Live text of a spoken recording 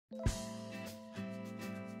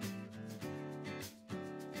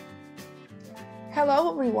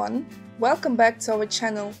Hello everyone, welcome back to our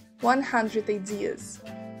channel 100 Ideas.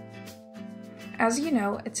 As you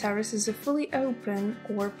know, a terrace is a fully open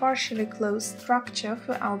or partially closed structure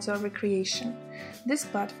for outdoor recreation. This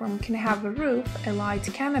platform can have a roof, a light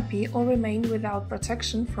canopy, or remain without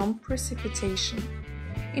protection from precipitation.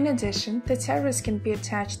 In addition, the terrace can be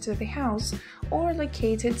attached to the house or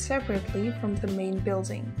located separately from the main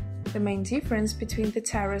building. The main difference between the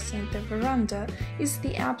terrace and the veranda is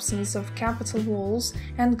the absence of capital walls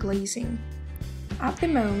and glazing. At the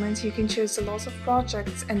moment, you can choose a lot of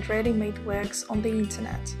projects and ready-made works on the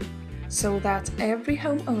internet, so that every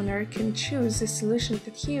homeowner can choose a solution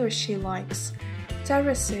that he or she likes.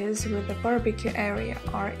 Terraces with a barbecue area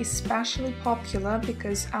are especially popular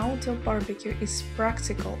because outdoor barbecue is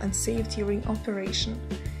practical and safe during operation.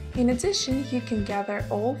 In addition, you can gather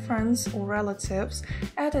all friends or relatives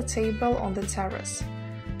at a table on the terrace.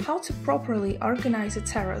 How to properly organize a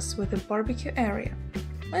terrace with a barbecue area?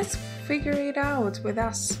 Let's figure it out with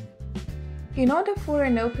us. In order for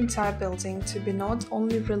an open-type building to be not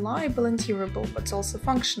only reliable and durable but also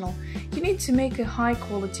functional, you need to make a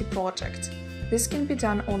high-quality project. This can be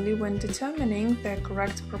done only when determining the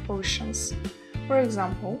correct proportions. For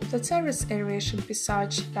example, the terrace area should be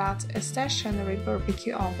such that a stationary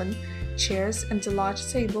barbecue oven, chairs and a large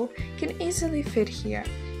table can easily fit here.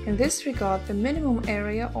 In this regard, the minimum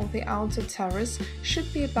area of the outdoor terrace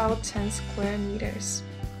should be about 10 square meters.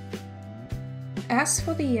 As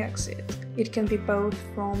for the exit, it can be both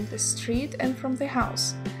from the street and from the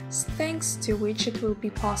house, thanks to which it will be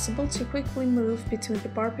possible to quickly move between the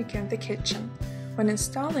barbecue and the kitchen. When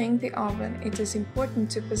installing the oven, it is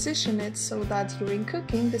important to position it so that during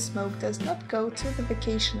cooking the smoke does not go to the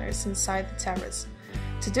vacationers inside the terrace.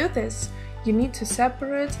 To do this, you need to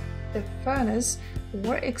separate the furnace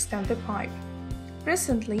or extend the pipe.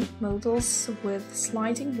 Recently, models with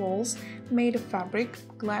sliding walls made of fabric,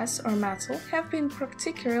 glass or metal have been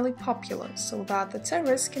particularly popular so that the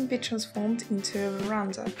terrace can be transformed into a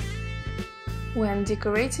veranda. When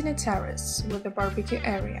decorating a terrace with a barbecue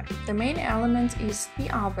area, the main element is the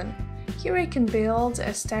oven. Here you can build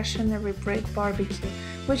a stationary brick barbecue,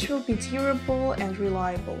 which will be durable and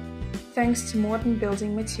reliable. Thanks to modern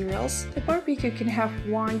building materials, the barbecue can have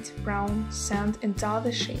white, brown, sand and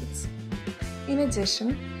other shades. In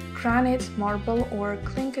addition, granite, marble or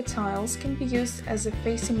clinker tiles can be used as a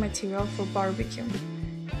facing material for barbecue.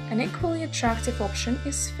 An equally attractive option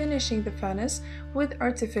is finishing the furnace with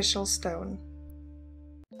artificial stone.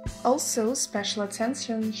 Also, special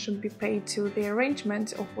attention should be paid to the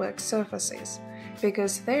arrangement of work surfaces,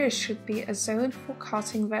 because there should be a zone for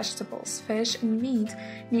cutting vegetables, fish and meat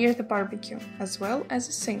near the barbecue, as well as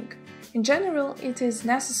a sink. In general, it is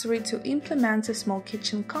necessary to implement a small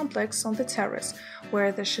kitchen complex on the terrace,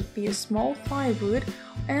 where there should be a small firewood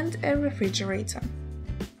and a refrigerator.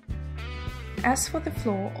 As for the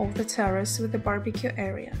floor of the terrace with the barbecue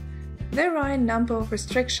area, there are a number of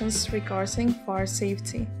restrictions regarding fire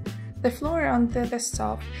safety. The floor under the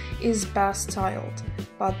stove is best tiled,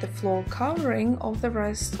 but the floor covering of the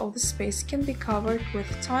rest of the space can be covered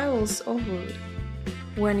with tiles or wood.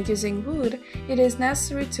 When using wood, it is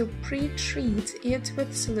necessary to pre-treat it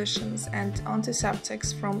with solutions and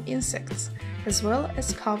antiseptics from insects, as well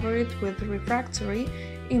as cover it with refractory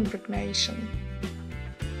impregnation.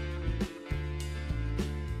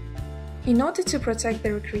 In order to protect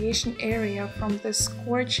the recreation area from the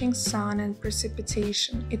scorching sun and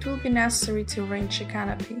precipitation, it will be necessary to arrange a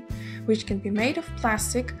canopy, which can be made of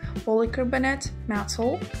plastic, polycarbonate,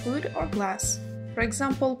 metal, wood or glass. For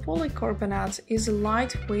example, polycarbonate is a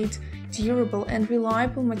lightweight, durable and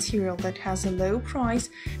reliable material that has a low price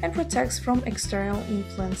and protects from external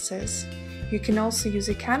influences. You can also use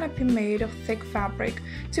a canopy made of thick fabric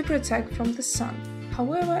to protect from the sun.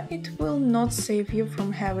 However, it will not save you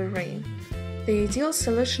from heavy rain. The ideal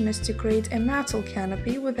solution is to create a metal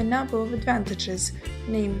canopy with a number of advantages,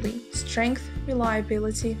 namely strength,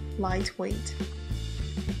 reliability, lightweight.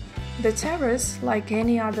 The terrace, like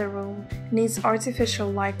any other room, needs artificial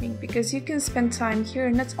lighting because you can spend time here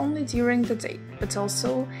not only during the day, but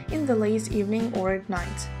also in the late evening or at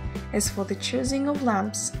night. As for the choosing of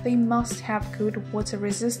lamps, they must have good water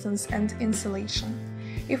resistance and insulation.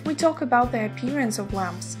 If we talk about the appearance of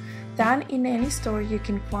lamps, then in any store you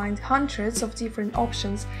can find hundreds of different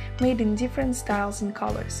options made in different styles and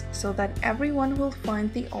colors, so that everyone will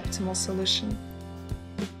find the optimal solution.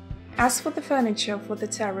 As for the furniture for the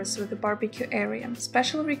terrace with the barbecue area,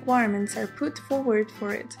 special requirements are put forward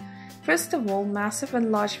for it. First of all, massive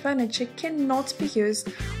and large furniture cannot be used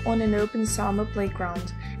on an open summer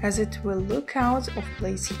playground, as it will look out of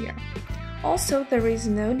place here. Also, there is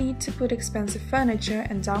no need to put expensive furniture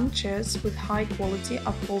and armchairs with high-quality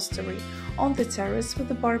upholstery on the terrace with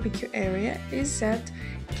the barbecue area, as that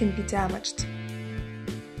can be damaged.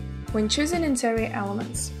 When choosing interior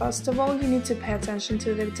elements, first of all you need to pay attention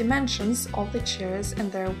to the dimensions of the chairs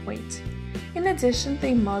and their weight. In addition,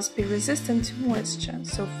 they must be resistant to moisture,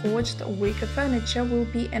 so forged or wicker furniture will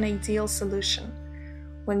be an ideal solution.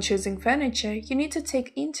 When choosing furniture, you need to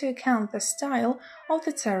take into account the style of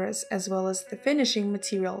the terrace as well as the finishing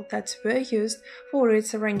material that were used for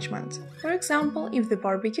its arrangement. For example, if the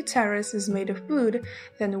barbecue terrace is made of wood,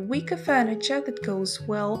 then wicker furniture that goes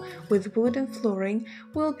well with wooden flooring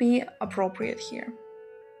will be appropriate here.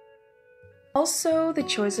 Also, the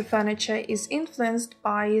choice of furniture is influenced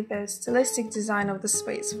by the stylistic design of the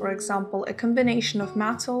space. For example, a combination of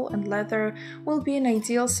metal and leather will be an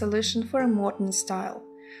ideal solution for a modern style.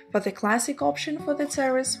 But the classic option for the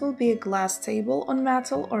terrace will be a glass table on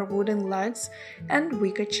metal or wooden legs and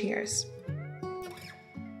wicker chairs.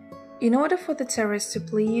 In order for the terrace to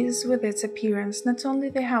please with its appearance not only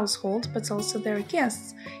the household but also their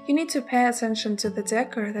guests, you need to pay attention to the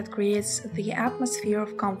decor that creates the atmosphere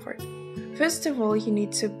of comfort. First of all, you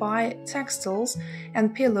need to buy textiles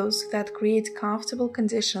and pillows that create comfortable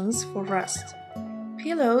conditions for rest.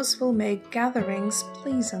 Pillows will make gatherings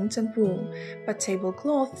pleasant and warm, but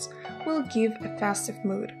tablecloths will give a festive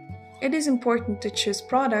mood. It is important to choose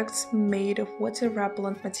products made of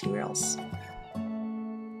water-repellent materials.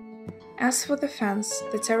 As for the fence,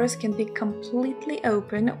 the terrace can be completely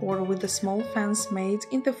open or with a small fence made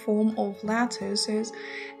in the form of lattices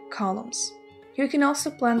columns. You can also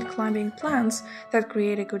plant climbing plants that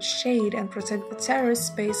create a good shade and protect the terrace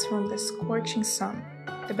space from the scorching sun.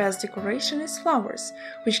 The best decoration is flowers,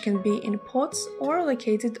 which can be in pots or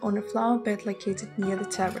located on a flower bed located near the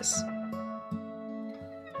terrace.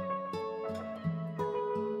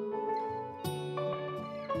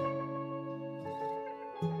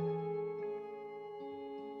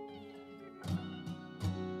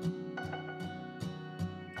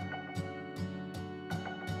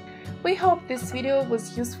 We hope this video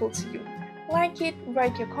was useful to you. Like it,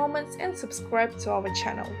 write your comments and subscribe to our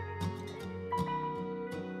channel.